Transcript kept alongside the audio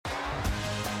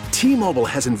T-Mobile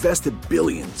has invested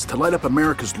billions to light up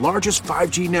America's largest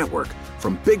 5G network,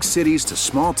 from big cities to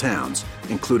small towns,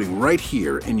 including right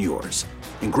here in yours.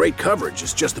 And great coverage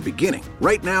is just the beginning.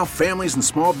 Right now, families and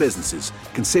small businesses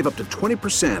can save up to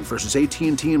 20% versus AT&T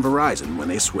and Verizon when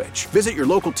they switch. Visit your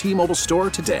local T-Mobile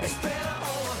store today.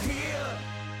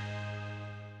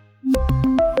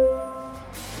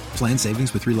 Plan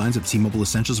savings with 3 lines of T-Mobile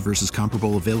Essentials versus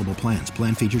comparable available plans.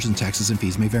 Plan features and taxes and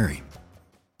fees may vary.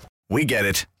 We get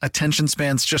it. Attention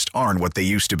spans just aren't what they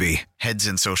used to be. Heads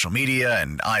in social media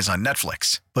and eyes on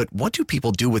Netflix. But what do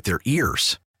people do with their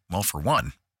ears? Well, for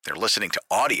one, they're listening to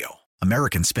audio.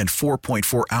 Americans spend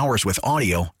 4.4 hours with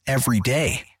audio every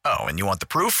day. Oh, and you want the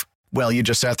proof? Well, you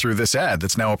just sat through this ad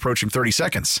that's now approaching 30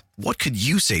 seconds. What could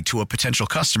you say to a potential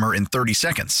customer in 30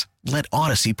 seconds? Let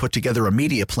Odyssey put together a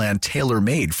media plan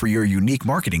tailor-made for your unique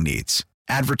marketing needs.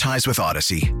 Advertise with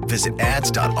Odyssey. Visit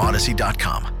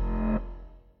ads.odyssey.com.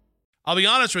 I'll be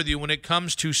honest with you, when it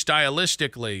comes to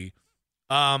stylistically,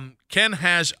 Ken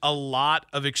has a lot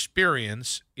of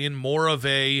experience in more of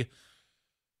a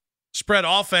spread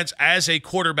offense as a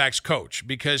quarterback's coach,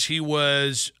 because he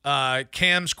was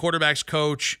Cam's quarterback's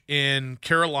coach in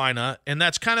Carolina, and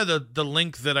that's kind of the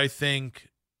link that I think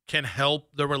can help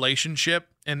the relationship,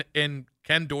 and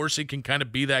Ken Dorsey can kind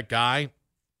of be that guy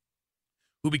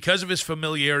who, because of his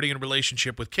familiarity and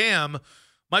relationship with Cam,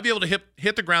 might be able to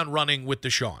hit the ground running with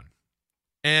Deshaun.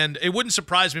 And it wouldn't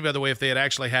surprise me, by the way, if they had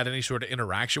actually had any sort of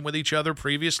interaction with each other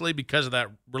previously because of that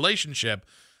relationship,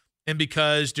 and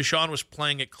because Deshaun was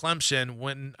playing at Clemson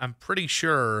when I'm pretty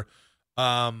sure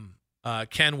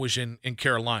Ken was in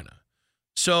Carolina.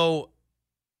 So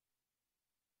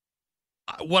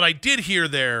what I did hear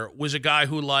there was a guy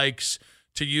who likes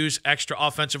to use extra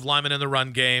offensive linemen in the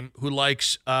run game, who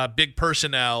likes big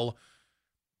personnel.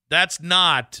 That's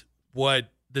not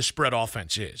what the spread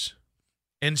offense is.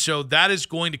 And so that is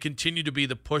going to continue to be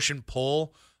the push and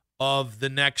pull of the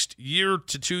next year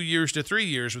to 2 years to 3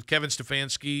 years with Kevin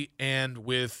Stefanski and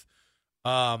with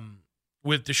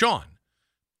Deshaun.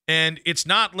 And it's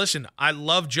not, listen, I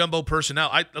love jumbo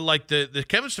personnel. I like the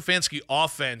Kevin Stefanski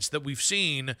offense that we've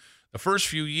seen the first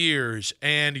few years,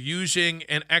 and using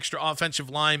an extra offensive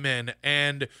lineman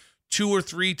and 2 or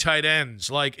 3 tight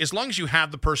ends. Like, as long as you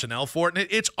have the personnel for it, and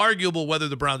it's arguable whether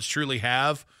the Browns truly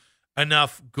have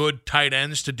enough good tight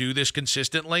ends to do this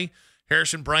consistently.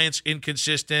 Harrison Bryant's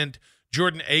inconsistent.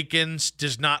 Jordan Akins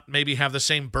does not maybe have the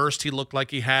same burst he looked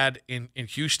like he had in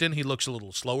Houston. He looks a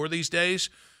little slower these days.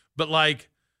 But, like,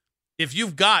 if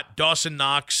you've got Dawson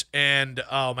Knox and,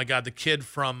 oh, my God, the kid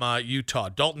from Utah,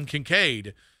 Dalton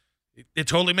Kincaid, it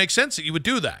totally makes sense that you would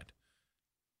do that.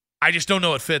 I just don't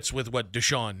know it fits with what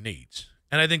Deshaun needs.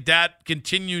 And I think that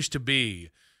continues to be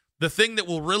the thing that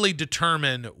will really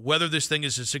determine whether this thing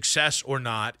is a success or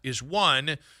not is,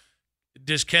 one,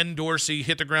 does Ken Dorsey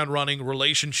hit the ground running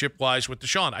relationship-wise with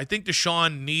Deshaun? I think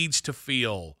Deshaun needs to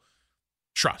feel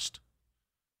trust.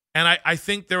 And I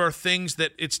think there are things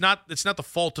that it's not the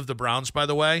fault of the Browns, by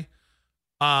the way.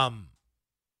 The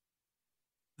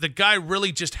guy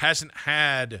really just hasn't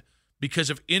had, because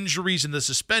of injuries and the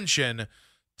suspension,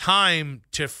 time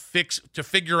to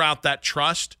figure out that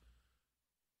trust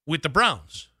with the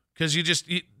Browns. Because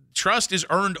trust is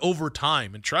earned over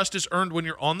time, and trust is earned when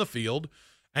you're on the field,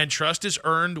 and trust is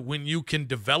earned when you can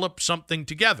develop something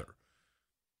together.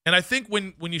 And I think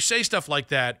when you say stuff like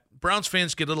that, Browns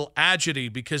fans get a little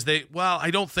agitated because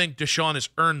I don't think Deshaun has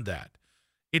earned that.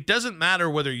 It doesn't matter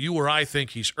whether you or I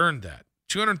think he's earned that.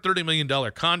 $230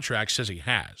 million contract says he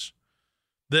has.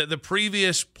 The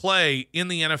previous play in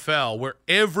the NFL where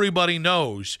everybody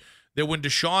knows that when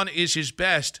Deshaun is his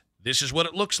best, this is what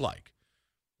it looks like.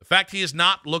 The fact he has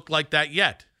not looked like that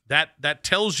yet, that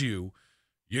tells you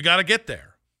got to get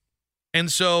there.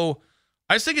 And so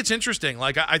I just think it's interesting.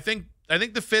 Like, I think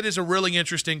the fit is a really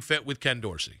interesting fit with Ken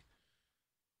Dorsey.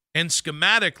 And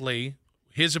schematically,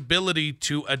 his ability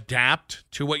to adapt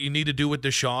to what you need to do with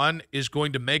Deshaun is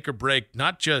going to make or break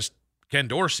not just Ken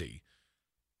Dorsey.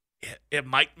 It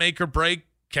might make or break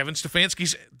Kevin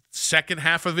Stefanski's second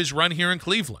half of his run here in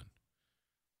Cleveland.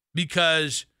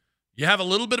 Because you have a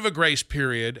little bit of a grace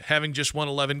period having just won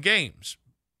 11 games.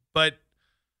 But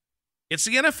it's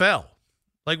the NFL.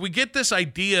 Like, we get this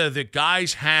idea that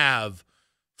guys have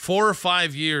 4 or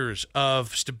 5 years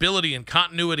of stability and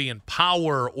continuity and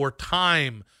power or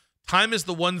time. Time is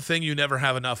the one thing you never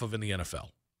have enough of in the NFL.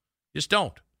 Just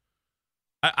don't.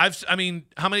 I mean,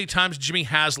 how many times did Jimmy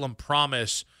Haslam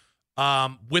promise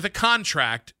with a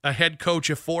contract a head coach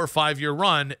a 4 or 5 year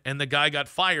run, and the guy got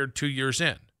fired 2 years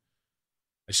in?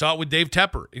 I saw it with Dave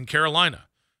Tepper in Carolina.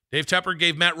 Dave Tepper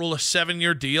gave Matt Rule a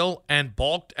 7-year deal and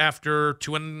balked after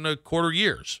 2.25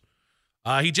 years.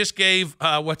 He just gave,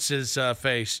 what's his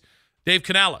face? Dave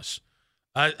Canales,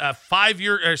 a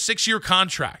 5-year or 6-year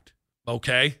contract.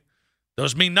 Okay.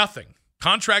 Those mean nothing.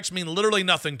 Contracts mean literally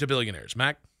nothing to billionaires,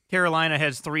 Mac. Carolina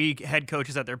has 3 head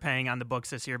coaches that they're paying on the books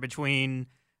this year between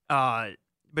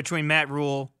Matt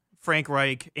Rule, Frank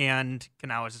Reich, and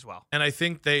Canales as well. And I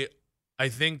think they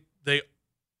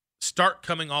start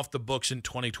coming off the books in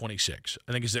 2026.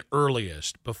 I think is the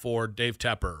earliest before Dave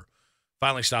Tepper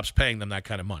finally stops paying them that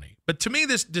kind of money. But to me,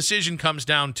 this decision comes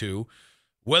down to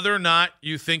whether or not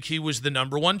you think he was the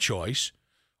number one choice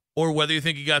or whether you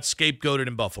think he got scapegoated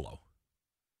in Buffalo.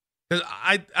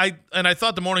 I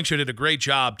thought the morning show did a great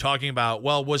job talking about,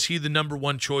 well, was he the number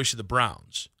one choice of the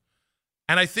Browns?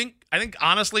 And I think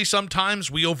honestly,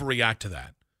 sometimes we overreact to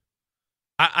that.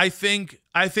 I think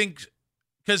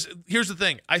because here's the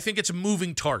thing. I think it's a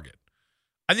moving target.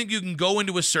 I think you can go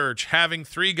into a search having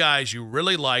 3 guys you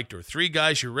really liked or 3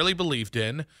 guys you really believed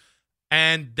in,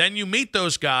 and then you meet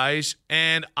those guys,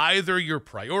 and either your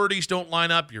priorities don't line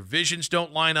up, your visions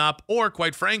don't line up, or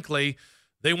quite frankly,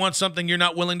 they want something you're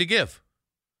not willing to give.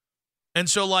 And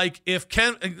so, like,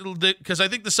 because I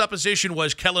think the supposition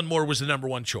was Kellen Moore was the number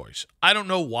one choice. I don't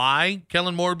know why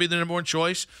Kellen Moore would be the number one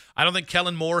choice. I don't think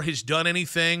Kellen Moore has done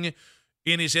anything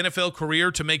in his NFL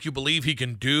career to make you believe he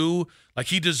can do, like,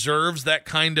 he deserves that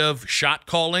kind of shot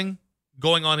calling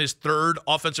going on his 3rd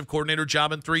offensive coordinator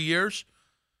job in 3 years.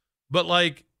 But,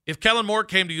 like, if Kellen Moore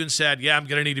came to you and said, yeah, I'm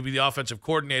going to need to be the offensive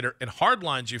coordinator and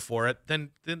hardlines you for it,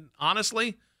 then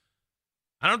honestly,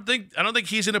 I don't think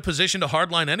he's in a position to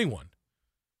hardline anyone.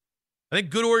 I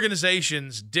think good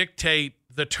organizations dictate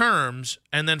the terms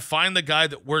and then find the guy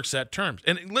that works that terms.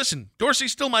 And listen, Dorsey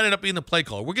still might end up being the play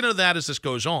caller. We're going to know that as this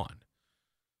goes on.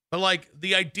 But, like,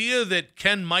 the idea that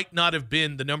Ken might not have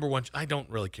been the number one, I don't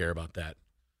really care about that.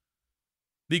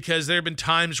 Because there have been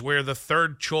times where the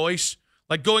 3rd choice,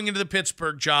 like going into the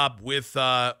Pittsburgh job with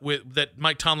that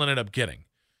Mike Tomlin ended up getting,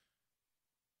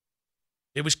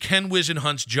 it was Ken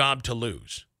Wisenhunt's job to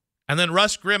lose. And then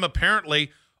Russ Grimm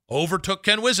apparently overtook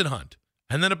Ken Wisenhunt.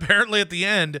 And then apparently at the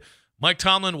end, Mike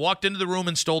Tomlin walked into the room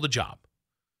and stole the job.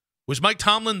 Was Mike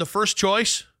Tomlin the first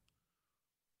choice?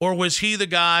 Or was he the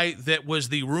guy that was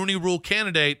the Rooney Rule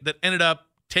candidate that ended up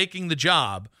taking the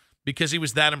job because he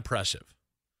was that impressive?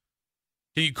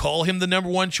 Can you call him the number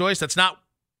one choice? That's not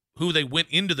who they went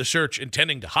into the search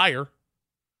intending to hire.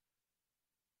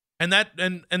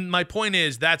 And my point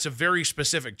is that's a very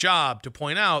specific job to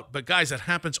point out, but guys, that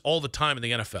happens all the time in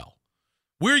the NFL.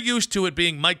 We're used to it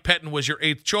being Mike Pettin was your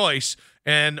 8th choice,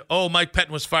 and Mike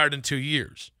Pettin was fired in 2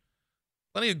 years.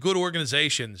 Plenty of good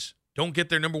organizations don't get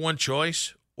their number one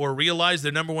choice or realize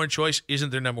their number one choice isn't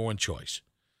their number one choice.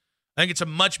 I think it's a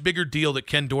much bigger deal that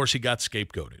Ken Dorsey got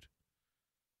scapegoated.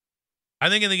 I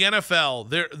think in the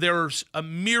NFL, there's a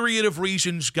myriad of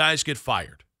reasons guys get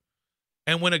fired.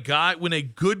 And when a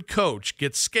good coach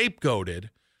gets scapegoated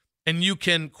and you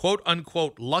can, quote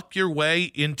unquote, luck your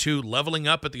way into leveling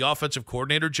up at the offensive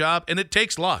coordinator job, and it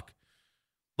takes luck.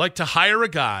 Like to hire a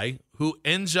guy who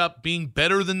ends up being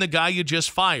better than the guy you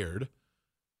just fired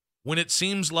when it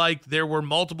seems like there were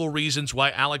multiple reasons why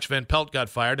Alex Van Pelt got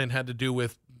fired and had to do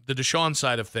with the Deshaun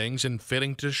side of things and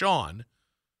fitting to Deshaun.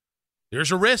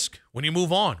 There's a risk when you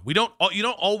move on. You don't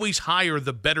always hire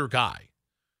the better guy.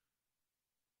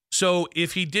 So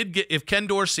if Ken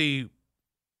Dorsey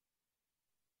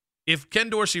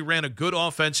ran a good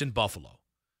offense in Buffalo,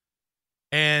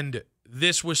 and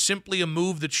this was simply a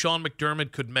move that Sean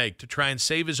McDermott could make to try and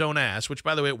save his own ass, which,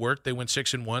 by the way, it worked. They went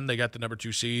 6-1. They got the number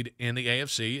 2 seed in the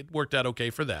AFC. It worked out okay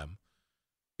for them.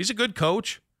 He's a good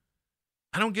coach.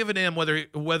 I don't give a damn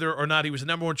whether or not he was the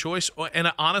number one choice.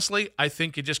 And honestly, I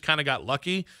think it just kind of got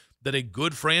lucky that a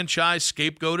good franchise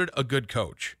scapegoated a good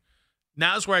coach.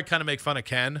 Now's where I kind of make fun of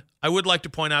Ken. I would like to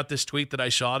point out this tweet that I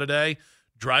saw today,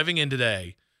 driving in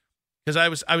today, because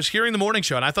I was hearing the morning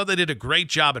show, and I thought they did a great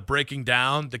job at breaking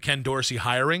down the Ken Dorsey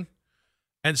hiring.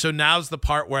 And so now's the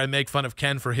part where I make fun of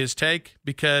Ken for his take,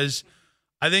 because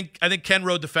I think Ken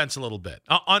rode the fence a little bit.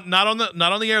 Not on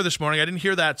the air this morning. I didn't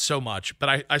hear that so much,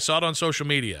 but I saw it on social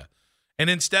media. And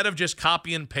instead of just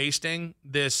copy and pasting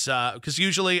this, because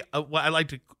usually I like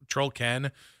to troll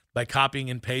Ken by copying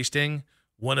and pasting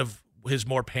one of his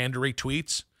more pandery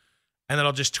tweets, and then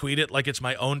I'll just tweet it like it's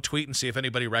my own tweet and see if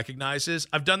anybody recognizes.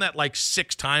 I've done that like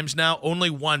 6 times now. Only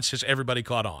once has everybody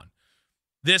caught on.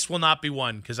 This will not be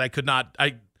one because I could not.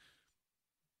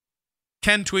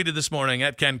 Ken tweeted this morning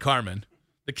at Ken Carmen,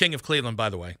 the king of Cleveland, by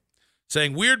the way,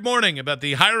 saying, "Weird morning about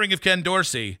the hiring of Ken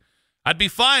Dorsey. I'd be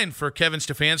fine for Kevin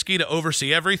Stefanski to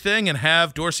oversee everything and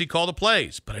have Dorsey call the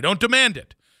plays, but I don't demand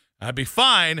it. I'd be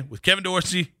fine with Kevin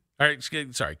Stefanski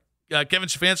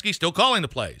still calling the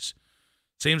plays.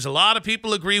 Seems a lot of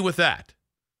people agree with that.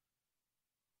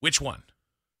 Which one?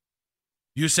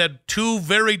 You said two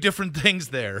very different things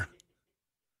there.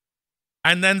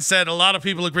 And then said a lot of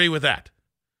people agree with that.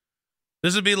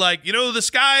 This would be like, the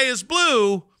sky is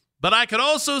blue, but I could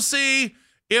also see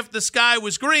if the sky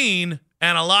was green,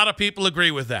 and a lot of people agree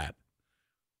with that.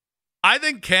 I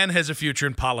think Ken has a future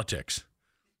in politics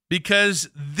because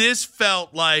this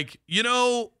felt like,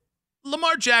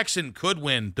 Lamar Jackson could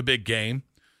win the big game,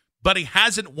 but he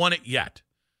hasn't won it yet.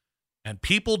 And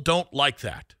people don't like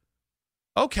that.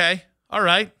 Okay. All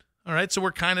right. So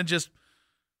we're kind of just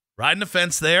riding the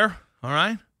fence there. All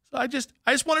right. So I just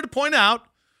wanted to point out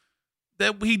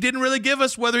that he didn't really give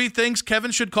us whether he thinks Kevin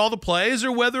should call the plays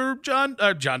or whether John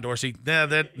Dorsey,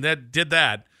 that did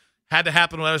that. Had to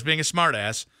happen when I was being a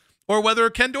smartass. Or whether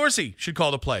Ken Dorsey should call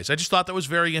the plays. I just thought that was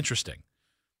very interesting.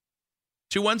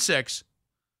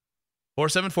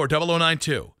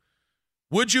 216-474-0092.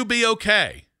 Would you be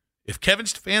okay if Kevin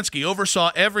Stefanski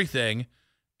oversaw everything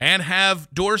and have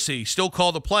Dorsey still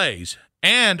call the plays?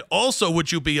 And also,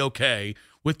 would you be okay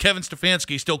with Kevin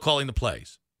Stefanski still calling the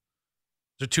plays?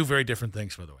 They're two very different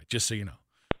things, by the way, just so you know.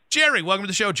 Jerry, welcome to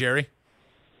the show, Jerry.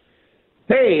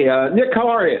 Hey, Nick, how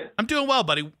are you? I'm doing well,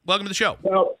 buddy. Welcome to the show.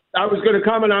 Well, I was going to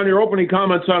comment on your opening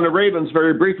comments on the Ravens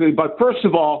very briefly, but first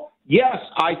of all, yes,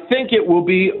 I think it will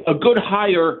be a good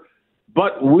hire,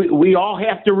 but we all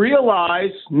have to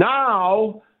realize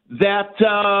now that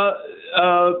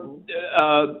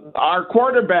our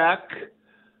quarterback,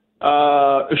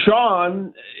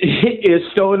 Sean, is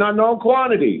still an unknown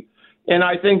quantity. And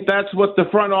I think that's what the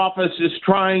front office is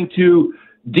trying to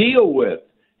deal with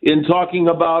in talking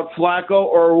about Flacco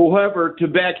or whoever to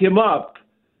back him up.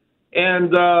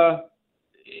 And,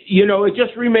 it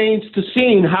just remains to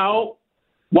see how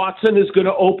Watson is going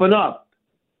to open up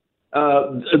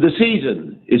the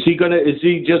season. Is he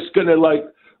just going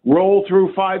to roll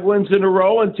through 5 wins in a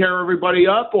row and tear everybody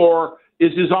up, or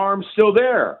is his arm still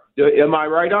there? Am I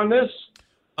right on this?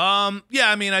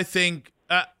 Yeah, I think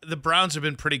the Browns have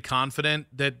been pretty confident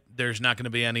that there's not going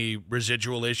to be any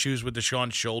residual issues with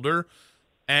Deshaun's shoulder.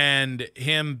 And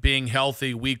him being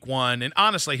healthy week 1, and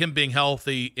honestly, him being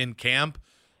healthy in camp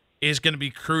is going to be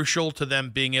crucial to them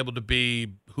being able to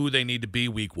be who they need to be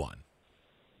week 1.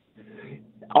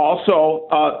 Also,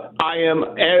 I am,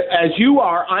 as you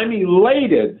are, I'm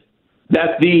elated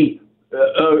that the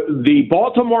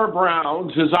Baltimore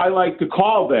Browns, as I like to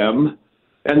call them,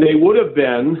 and they would have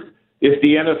been if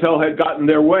the NFL had gotten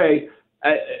their way,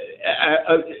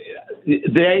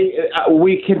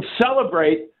 we can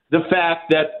celebrate the fact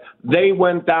that they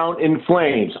went down in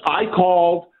flames. I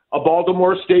called a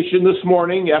Baltimore station this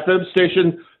morning, FM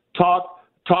station,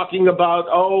 talking about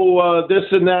this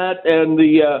and that, and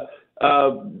the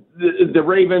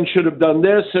Ravens should have done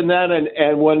this and that,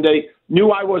 and when they knew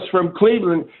I was from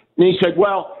Cleveland, and he said,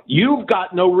 "Well, you've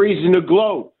got no reason to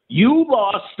gloat. You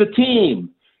lost the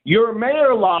team. Your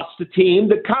mayor lost the team.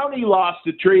 The county lost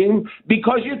the team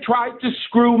because you tried to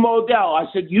screw Modell." I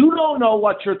said, "You don't know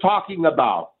what you're talking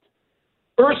about.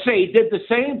 Irsay did the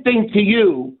same thing to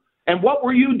you, and what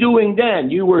were you doing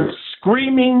then? You were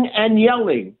screaming and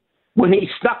yelling when he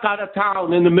snuck out of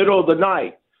town in the middle of the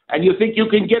night. And you think you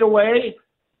can get away?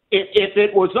 If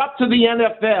it was up to the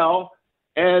NFL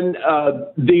and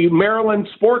the Maryland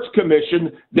Sports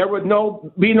Commission, there would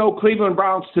be no Cleveland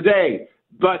Browns today.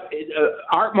 But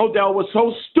Art Modell was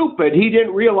so stupid, he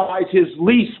didn't realize his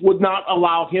lease would not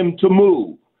allow him to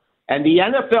move. And the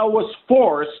NFL was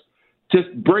forced to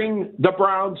bring the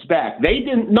Browns back. They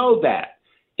didn't know that.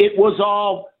 It was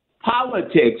all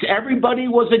politics. Everybody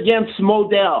was against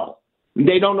Modell.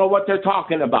 They don't know what they're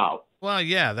talking about. Well,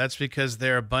 yeah, that's because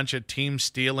they're a bunch of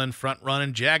team-stealing,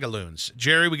 front-running jagaloons.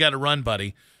 Jerry, we got to run,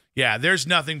 buddy. Yeah, there's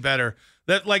nothing better.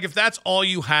 If that's all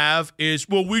you have is,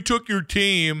 well, we took your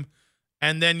team,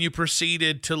 and then you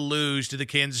proceeded to lose to the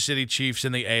Kansas City Chiefs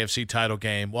in the AFC title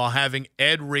game while having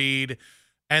Ed Reed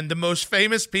and the most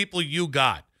famous people you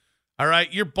got. All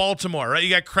right, you're Baltimore, right? You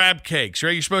got crab cakes,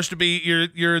 right? You're supposed to be,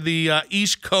 you're the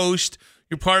East Coast.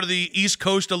 You're part of the East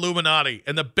Coast Illuminati,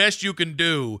 and the best you can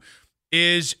do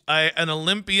is an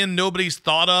Olympian nobody's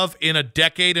thought of in a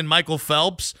decade in Michael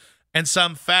Phelps and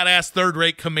some fat-ass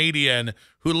third-rate comedian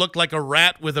who looked like a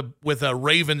rat with a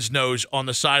raven's nose on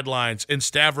the sidelines in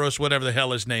Stavros, whatever the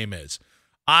hell his name is.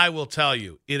 I will tell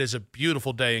you, it is a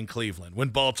beautiful day in Cleveland when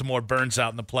Baltimore burns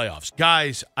out in the playoffs.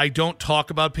 Guys, I don't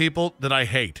talk about people that I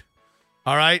hate.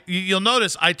 All right? You'll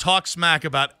notice I talk smack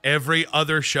about every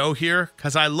other show here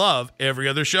because I love every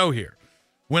other show here.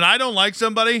 When I don't like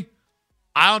somebody,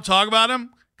 I don't talk about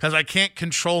them because I can't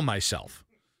control myself.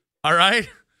 All right?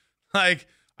 I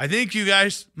think you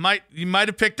guys might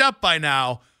have picked up by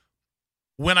now.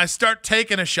 when I start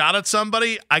taking a shot at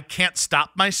somebody, I can't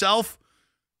stop myself.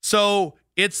 So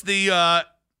it's the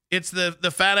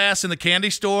fat ass in the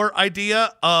candy store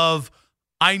idea of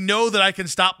I know that I can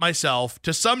stop myself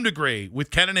to some degree with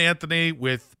Ken and Anthony,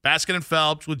 with Baskin and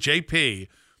Phelps, with JP,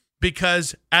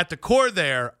 because at the core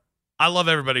there, I love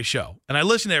everybody's show and I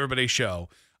listen to everybody's show.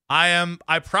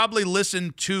 I probably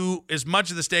listen to as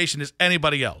much of the station as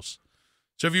anybody else.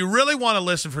 So if you really want to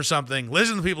listen for something,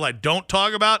 listen to the people I don't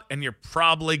talk about, and you're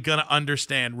probably going to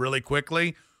understand really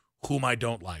quickly whom I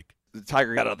don't like. The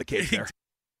Tiger got out of the cage there.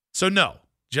 So no,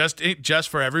 just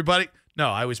for everybody.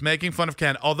 No, I was making fun of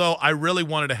Ken, although I really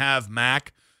wanted to have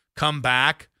Mac come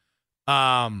back.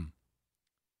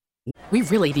 We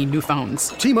really need new phones.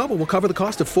 T-Mobile will cover the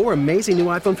cost of 4 amazing new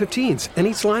iPhone 15s, and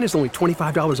each line is only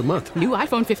 $25 a month. New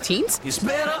iPhone 15s? It's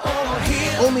better over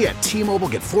here. Only at T-Mobile,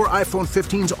 get 4 iPhone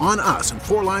 15s on us and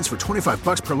 4 lines for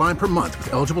 $25 per line per month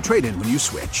with eligible trade-in when you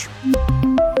switch.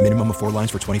 Minimum of 4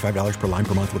 lines for $25 per line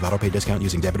per month with autopay discount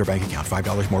using debit or bank account.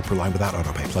 $5 more per line without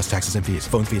autopay, plus taxes and fees.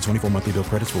 Phone fee at 24 monthly bill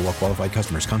credits for well-qualified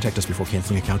customers. Contact us before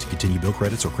canceling account to continue bill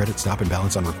credits or credit stop and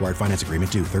balance on required finance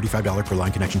agreement due. $35 per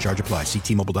line connection charge applies. See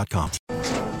T-Mobile.com.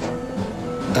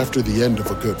 After the end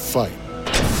of a good fight,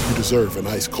 you deserve an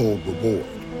ice-cold reward.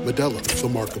 Modelo is the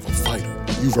mark of a fighter.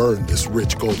 You've earned this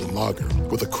rich golden lager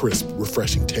with a crisp,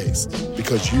 refreshing taste.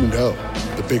 Because you know,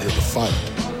 the bigger the fight,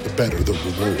 the better the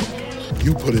reward.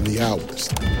 You put in the hours,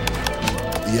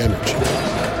 the energy,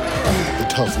 the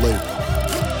tough labor.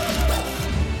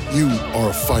 You are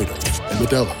a fighter, and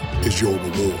Modelo is your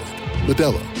reward.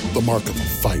 Modelo, the mark of a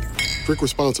fighter. Drink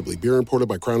responsibly. Beer imported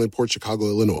by Crown Imports, Chicago,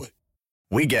 Illinois.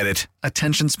 We get it.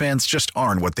 Attention spans just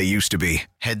aren't what they used to be.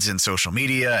 Heads in social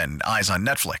media and eyes on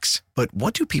Netflix. But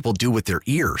what do people do with their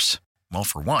ears? Well,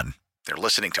 for one, they're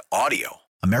listening to audio.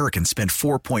 Americans spend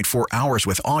 4.4 hours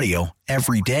with audio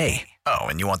every day. Oh,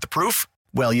 and you want the proof?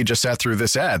 Well, you just sat through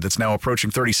this ad that's now approaching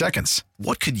 30 seconds.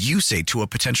 What could you say to a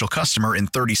potential customer in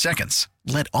 30 seconds?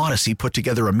 Let Odyssey put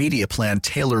together a media plan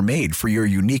tailor-made for your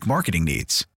unique marketing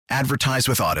needs. Advertise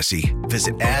with Odyssey.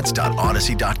 Visit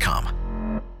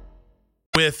ads.odyssey.com.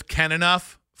 With Ken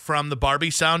Enough from the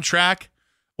Barbie soundtrack,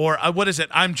 or what is it?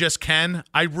 I'm Just Ken.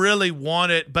 I really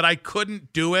want it, but I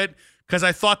couldn't do it because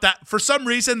I thought that for some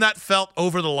reason that felt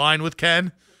over the line with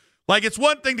Ken. Like, it's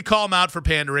one thing to call him out for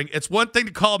pandering. It's one thing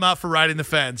to call him out for riding the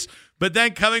fence. But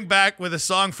then coming back with a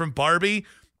song from Barbie,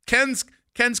 Ken's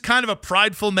kind of a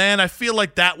prideful man. I feel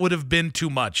like that would have been too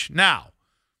much. Now,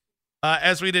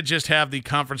 as we did just have the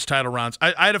conference title rounds,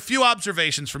 I had a few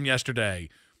observations from yesterday.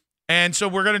 And so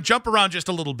we're going to jump around just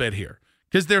a little bit here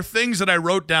because there are things that I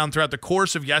wrote down throughout the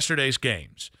course of yesterday's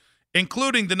games,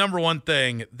 including the number one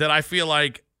thing that I feel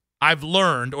like I've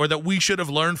learned or that we should have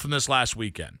learned from this last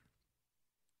weekend.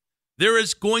 There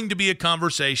is going to be a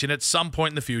conversation at some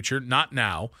point in the future, not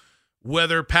now,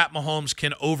 whether Pat Mahomes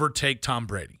can overtake Tom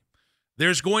Brady.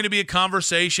 There's going to be a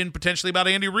conversation potentially about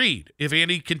Andy Reid, if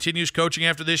Andy continues coaching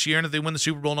after this year and if they win the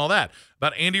Super Bowl and all that,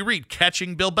 about Andy Reid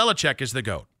catching Bill Belichick as the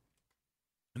GOAT.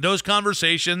 Those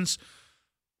conversations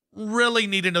really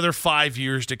need another 5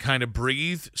 years to kind of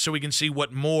breathe so we can see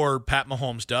what more Pat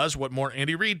Mahomes does, what more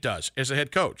Andy Reid does as a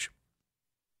head coach.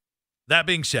 That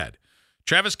being said,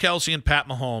 Travis Kelce and Pat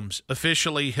Mahomes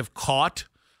officially have caught,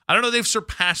 I don't know, they've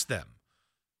surpassed them.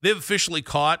 They've officially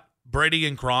caught Brady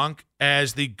and Gronk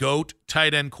as the GOAT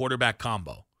tight end quarterback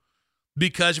combo.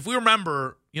 Because if we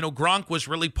remember, Gronk was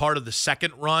really part of the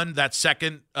second run, that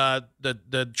second,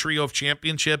 the trio of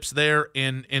championships there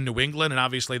in New England, and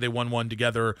obviously they won one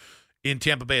together in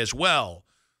Tampa Bay as well.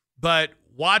 But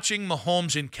watching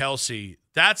Mahomes and Kelce,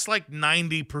 that's like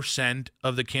 90%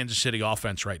 of the Kansas City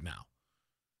offense right now.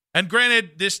 And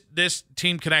granted, this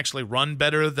team can actually run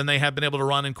better than they have been able to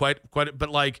run in quite, but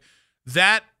like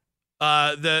that,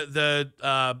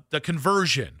 the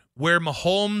conversion where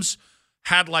Mahomes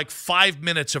had like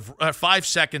 5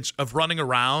 seconds of running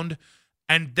around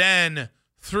and then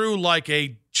threw like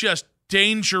a just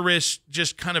dangerous,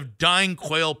 just kind of dying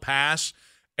quail pass,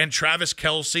 and Travis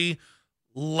Kelce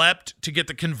leapt to get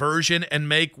the conversion and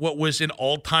make what was an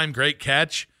all-time great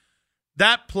catch.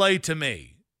 That play to me,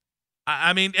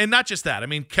 I mean, and not just that. I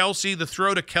mean, Kelce, the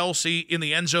throw to Kelce in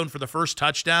the end zone for the first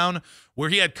touchdown where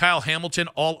he had Kyle Hamilton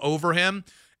all over him,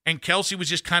 and Kelce was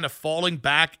just kind of falling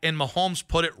back, and Mahomes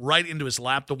put it right into his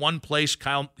lap, the one place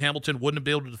Kyle Hamilton wouldn't be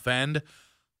able to defend.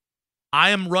 I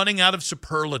am running out of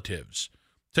superlatives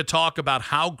to talk about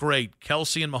how great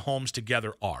Kelce and Mahomes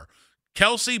together are.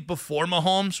 Kelce before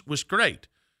Mahomes was great.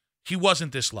 He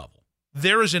wasn't this level.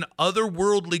 There is an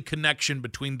otherworldly connection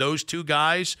between those two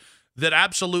guys that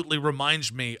absolutely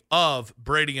reminds me of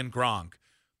Brady and Gronk.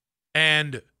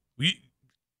 And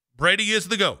Brady is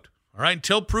the GOAT. All right,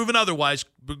 until proven otherwise,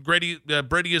 Brady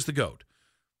is the GOAT.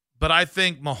 But I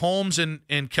think Mahomes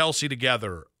and Kelsey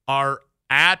together are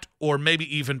at or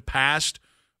maybe even past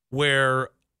where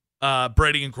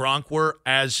Brady and Gronk were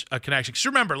as a connection. Because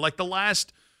remember, like the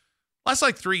last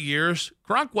 3 years,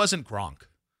 Gronk wasn't Gronk.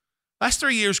 Last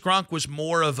 3 years, Gronk was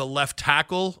more of a left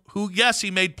tackle who, yes,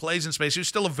 he made plays in space. He was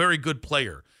still a very good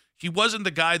player. He wasn't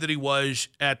the guy that he was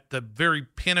at the very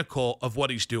pinnacle of what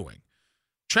he's doing.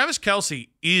 Travis Kelce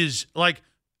is, like,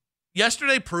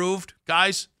 yesterday proved,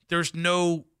 guys, there's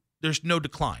no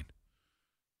decline.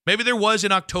 Maybe there was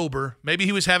in October. Maybe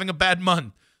he was having a bad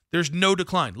month. There's no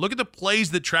decline. Look at the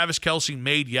plays that Travis Kelce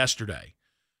made yesterday.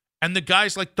 And the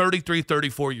guy's like 33,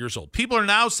 34 years old. People are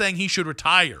now saying he should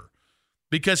retire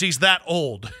because he's that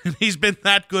old. And he's been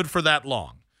that good for that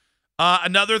long.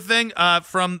 Another thing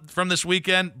from this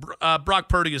weekend, Brock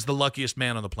Purdy is the luckiest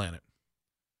man on the planet.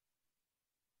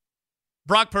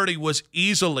 Brock Purdy was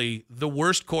easily the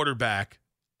worst quarterback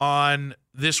on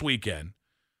this weekend.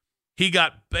 He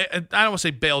got, I don't want to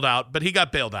say bailed out, but he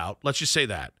got bailed out. Let's just say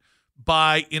that.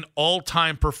 By an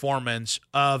all-time performance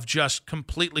of just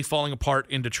completely falling apart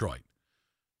in Detroit.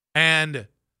 And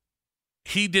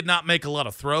he did not make a lot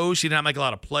of throws. He did not make a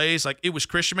lot of plays. Like, it was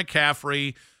Christian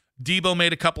McCaffrey. Debo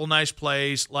made a couple nice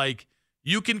plays. Like,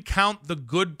 you can count the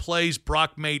good plays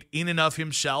Brock made in and of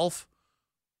himself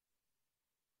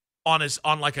on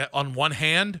one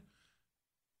hand.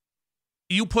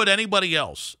 You put anybody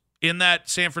else in that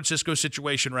San Francisco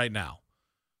situation right now.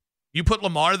 You put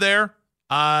Lamar there,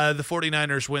 the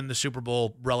 49ers win the Super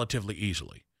Bowl relatively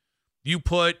easily. You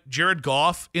put Jared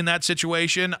Goff in that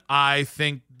situation, I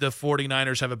think the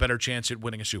 49ers have a better chance at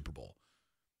winning a Super Bowl.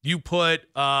 You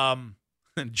put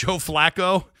Joe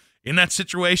Flacco in that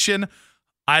situation,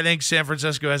 I think San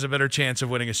Francisco has a better chance of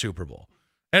winning a Super Bowl.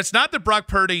 And it's not that Brock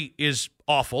Purdy is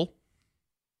awful.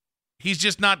 He's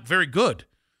just not very good.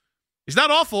 He's not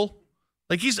awful.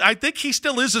 Like, I think he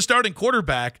still is a starting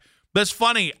quarterback. But it's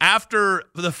funny, after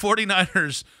the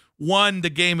 49ers won the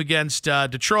game against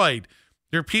Detroit,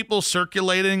 there are people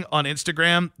circulating on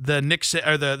Instagram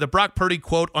the Brock Purdy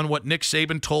quote on what Nick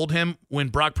Saban told him when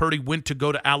Brock Purdy went to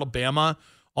go to Alabama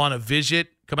on a visit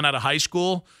coming out of high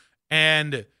school.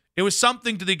 And it was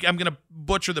something to I'm going to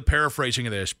butcher the paraphrasing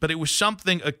of this, but it was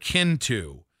something akin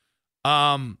to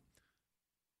below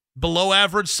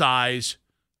average size,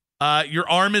 your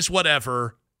arm is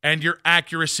whatever, and your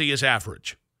accuracy is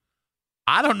average.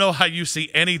 I don't know how you see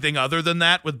anything other than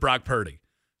that with Brock Purdy.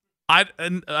 I'm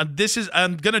going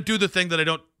to do the thing that I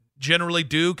don't generally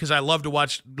do because I love to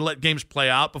let games play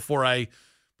out before I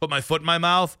put my foot in my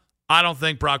mouth. I don't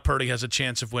think Brock Purdy has a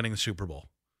chance of winning the Super Bowl.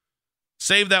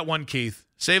 Save that one, Keith.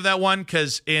 Save that one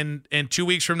because in 2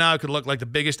 weeks from now, it could look like the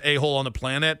biggest a-hole on the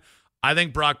planet. I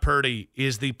think Brock Purdy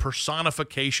is the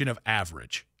personification of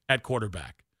average at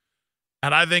quarterback.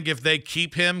 And I think if they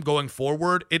keep him going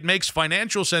forward, it makes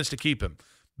financial sense to keep him.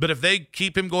 But if they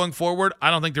keep him going forward, I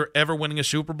don't think they're ever winning a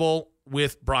Super Bowl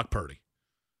with Brock Purdy.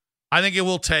 I think it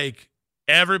will take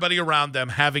everybody around them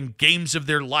having games of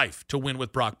their life to win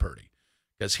with Brock Purdy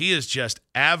because he is just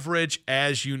average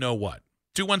as you know what.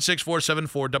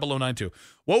 216-474-0092.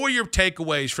 What were your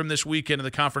takeaways from this weekend in the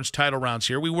conference title rounds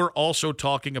here? We were also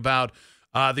talking about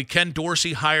the Ken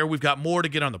Dorsey hire. We've got more to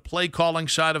get on the play calling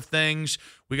side of things.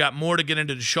 We got more to get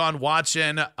into Deshaun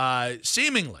Watson,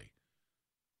 seemingly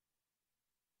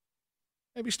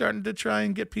maybe starting to try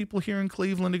and get people here in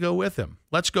Cleveland to go with him.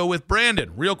 Let's go with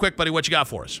Brandon. Real quick, buddy, what you got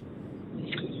for us?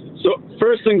 So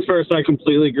first things first, I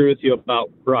completely agree with you about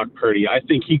Brock Purdy. I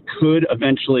think he could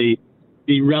eventually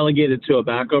be relegated to a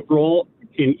backup role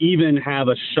and even have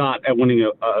a shot at winning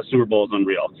a Super Bowl is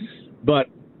unreal. But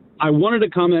I wanted to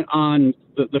comment on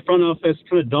the front office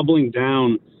kind of doubling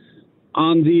down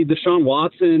on the Deshaun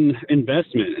Watson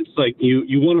investment. It's like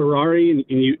you won a Rari and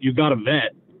you got a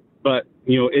vet, but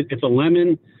it's a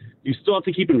lemon. You still have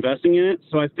to keep investing in it.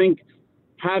 So I think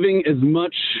having as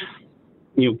much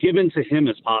given to him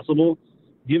as possible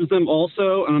gives them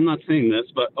also, and I'm not saying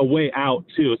this, but a way out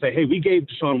too. Say, hey, we gave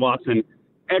Deshaun Watson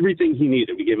everything he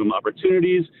needed. We gave him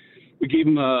opportunities. We gave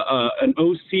him an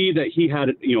OC that he had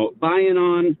buy-in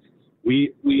on.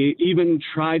 We even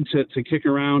tried to kick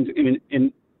around,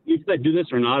 and if they do this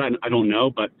or not, I don't know,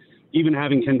 but even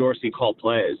having Ken Dorsey call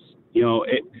plays,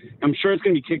 I'm sure it's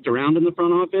going to be kicked around in the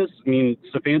front office. I mean,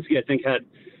 Stefanski, I think, had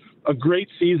a great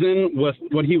season with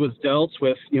what he was dealt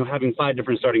with, having 5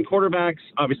 different starting quarterbacks.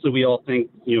 Obviously, we all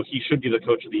think, he should be the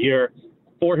coach of the year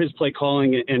for his play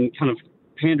calling and kind of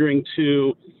pandering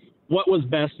to what was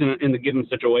best in the given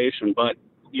situation. But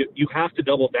you have to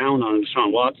double down on the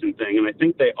Deshaun Watson thing, and I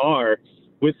think they are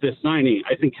with this signing.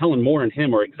 I think Kellen Moore and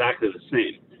him are exactly the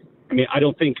same. I mean, I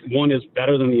don't think one is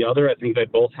better than the other. I think they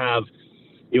both have,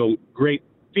 great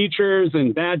features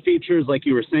and bad features. Like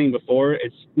you were saying before,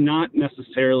 it's not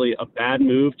necessarily a bad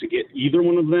move to get either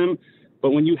one of them.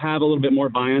 But when you have a little bit more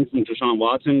buy-in from Deshaun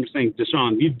Watson, you're saying,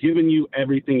 Deshaun, we've given you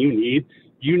everything you need.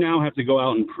 You now have to go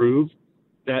out and prove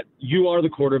that you are the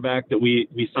quarterback that we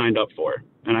signed up for.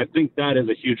 And I think that is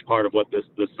a huge part of what this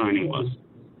signing was.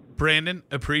 Brandon,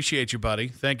 appreciate you, buddy.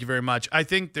 Thank you very much. I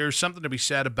think there's something to be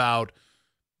said about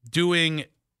doing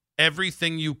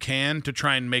everything you can to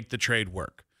try and make the trade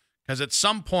work. Because at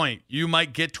some point, you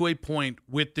might get to a point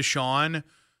with Deshaun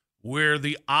where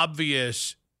the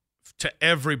obvious to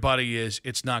everybody is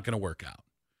it's not going to work out.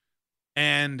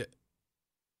 And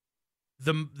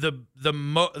the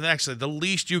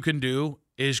least you can do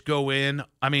is go in,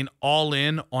 all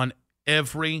in on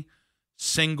every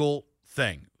single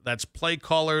thing. That's play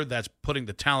caller, that's putting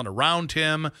the talent around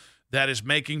him, that is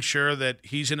making sure that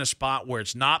he's in a spot where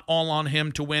it's not all on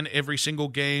him to win every single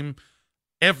game,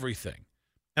 everything.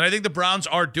 And I think the Browns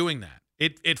are doing that.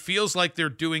 It feels like they're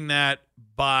doing that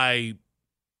by,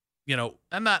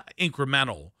 and not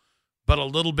incremental, but a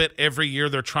little bit every year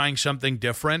they're trying something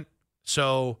different.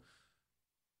 So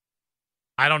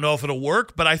I don't know if it'll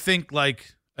work, but I think,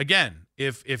 again,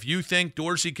 if you think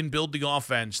Dorsey can build the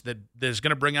offense that is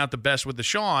going to bring out the best with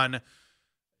Deshaun,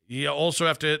 you also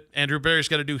have to, Andrew Berry's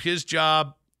got to do his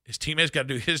job. His teammates got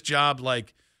to do his job. I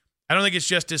don't think it's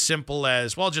just as simple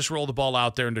as, well, just roll the ball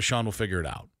out there and Deshaun will figure it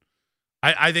out.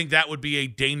 I think that would be a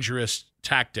dangerous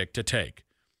tactic to take.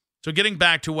 So getting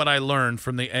back to what I learned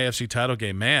from the AFC title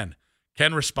game, man,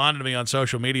 Ken responded to me on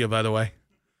social media, by the way.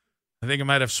 I think I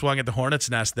might have swung at the hornet's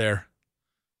nest there.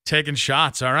 Taking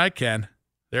shots. All right, Ken.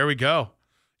 There we go.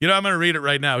 I'm going to read it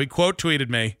right now. He quote tweeted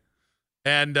me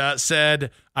and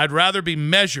said, I'd rather be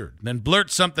measured than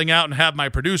blurt something out and have my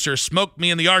producer smoke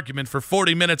me in the argument for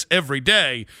 40 minutes every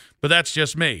day, but that's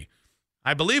just me.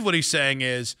 I believe what he's saying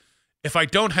is, if I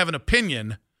don't have an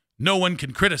opinion, no one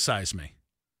can criticize me.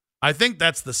 I think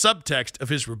that's the subtext of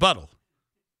his rebuttal.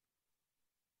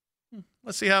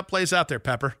 Let's see how it plays out there,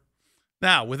 Pepper.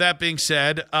 Now, with that being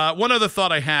said, one other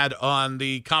thought I had on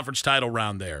the conference title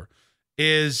round there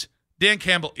is Dan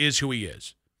Campbell is who he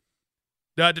is.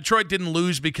 Detroit didn't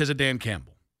lose because of Dan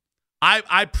Campbell.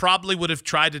 I probably would have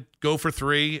tried to go for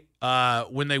 3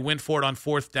 when they went for it on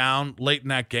 4th down late in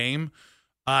that game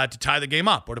to tie the game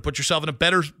up or to put yourself in a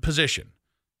better position.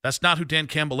 That's not who Dan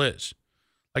Campbell is.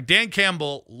 Dan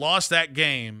Campbell lost that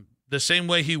game the same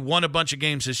way he won a bunch of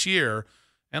games this year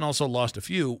and also lost a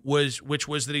few, which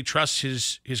was that he trusts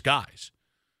his guys.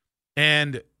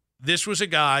 And this was a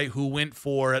guy who went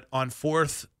for it on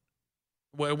 4th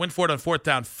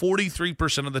down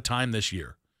 43% of the time this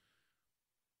year.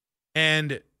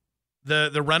 And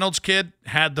the Reynolds kid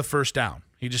had the first down.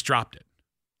 He just dropped it.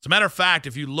 As a matter of fact,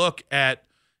 if you look at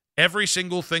every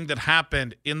single thing that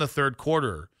happened in the third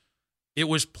quarter, it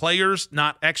was players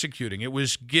not executing. It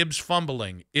was Gibbs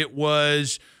fumbling. It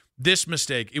was this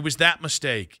mistake. It was that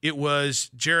mistake. It was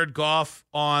Jared Goff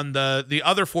on the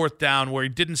other 4th down where he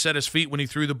didn't set his feet when he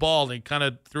threw the ball and he kind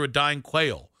of threw a dying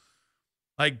quail.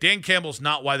 Dan Campbell's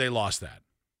not why they lost that.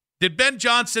 Did Ben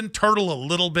Johnson turtle a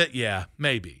little bit? Yeah,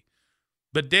 maybe.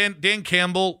 But Dan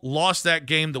Campbell lost that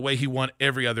game the way he won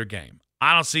every other game.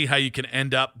 I don't see how you can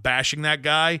end up bashing that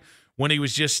guy when he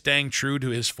was just staying true to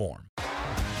his form.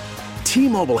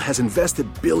 T-Mobile has invested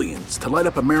billions to light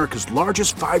up America's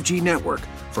largest 5G network,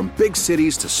 from big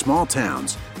cities to small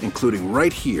towns, including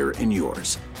right here in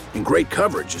yours. And great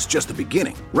coverage is just the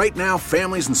beginning. Right now,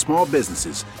 families and small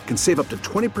businesses can save up to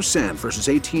 20% versus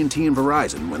AT&T and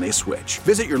Verizon when they switch.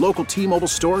 Visit your local T-Mobile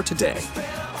store today.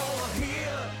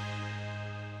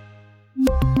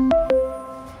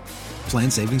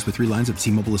 Plan savings with 3 lines of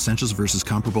T-Mobile Essentials versus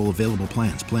comparable available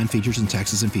plans. Plan features and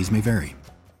taxes and fees may vary.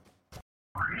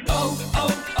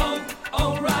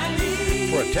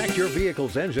 Protect your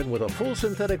vehicle's engine with a full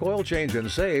synthetic oil change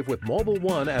and save with Mobil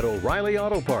 1 at O'Reilly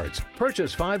Auto Parts.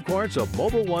 Purchase 5 quarts of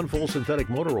Mobil 1 full synthetic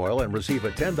motor oil and receive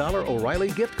a $10 O'Reilly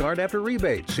gift card after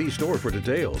rebate. See store for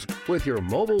details. With your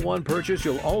Mobil 1 purchase,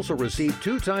 you'll also receive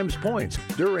 2 times points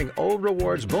during Old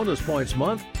Rewards Bonus Points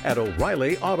Month at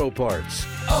O'Reilly Auto Parts.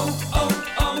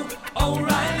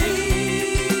 O'Reilly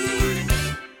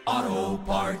Auto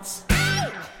Parts.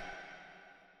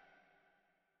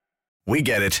 We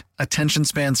get it. Attention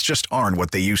spans just aren't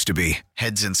what they used to be.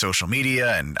 Heads in social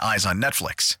media and eyes on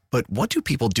Netflix. But what do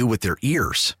people do with their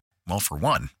ears? Well, for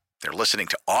one, they're listening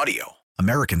to audio.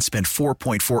 Americans spend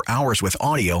 4.4 hours with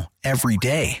audio every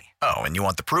day. Oh, and you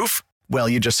want the proof? Well,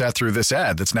 you just sat through this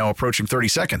ad that's now approaching 30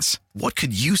 seconds. What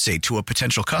could you say to a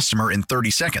potential customer in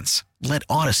 30 seconds? Let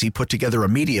Odyssey put together a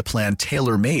media plan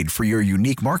tailor-made for your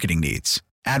unique marketing needs.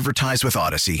 Advertise with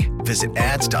Odyssey. Visit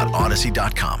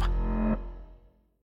ads.odyssey.com.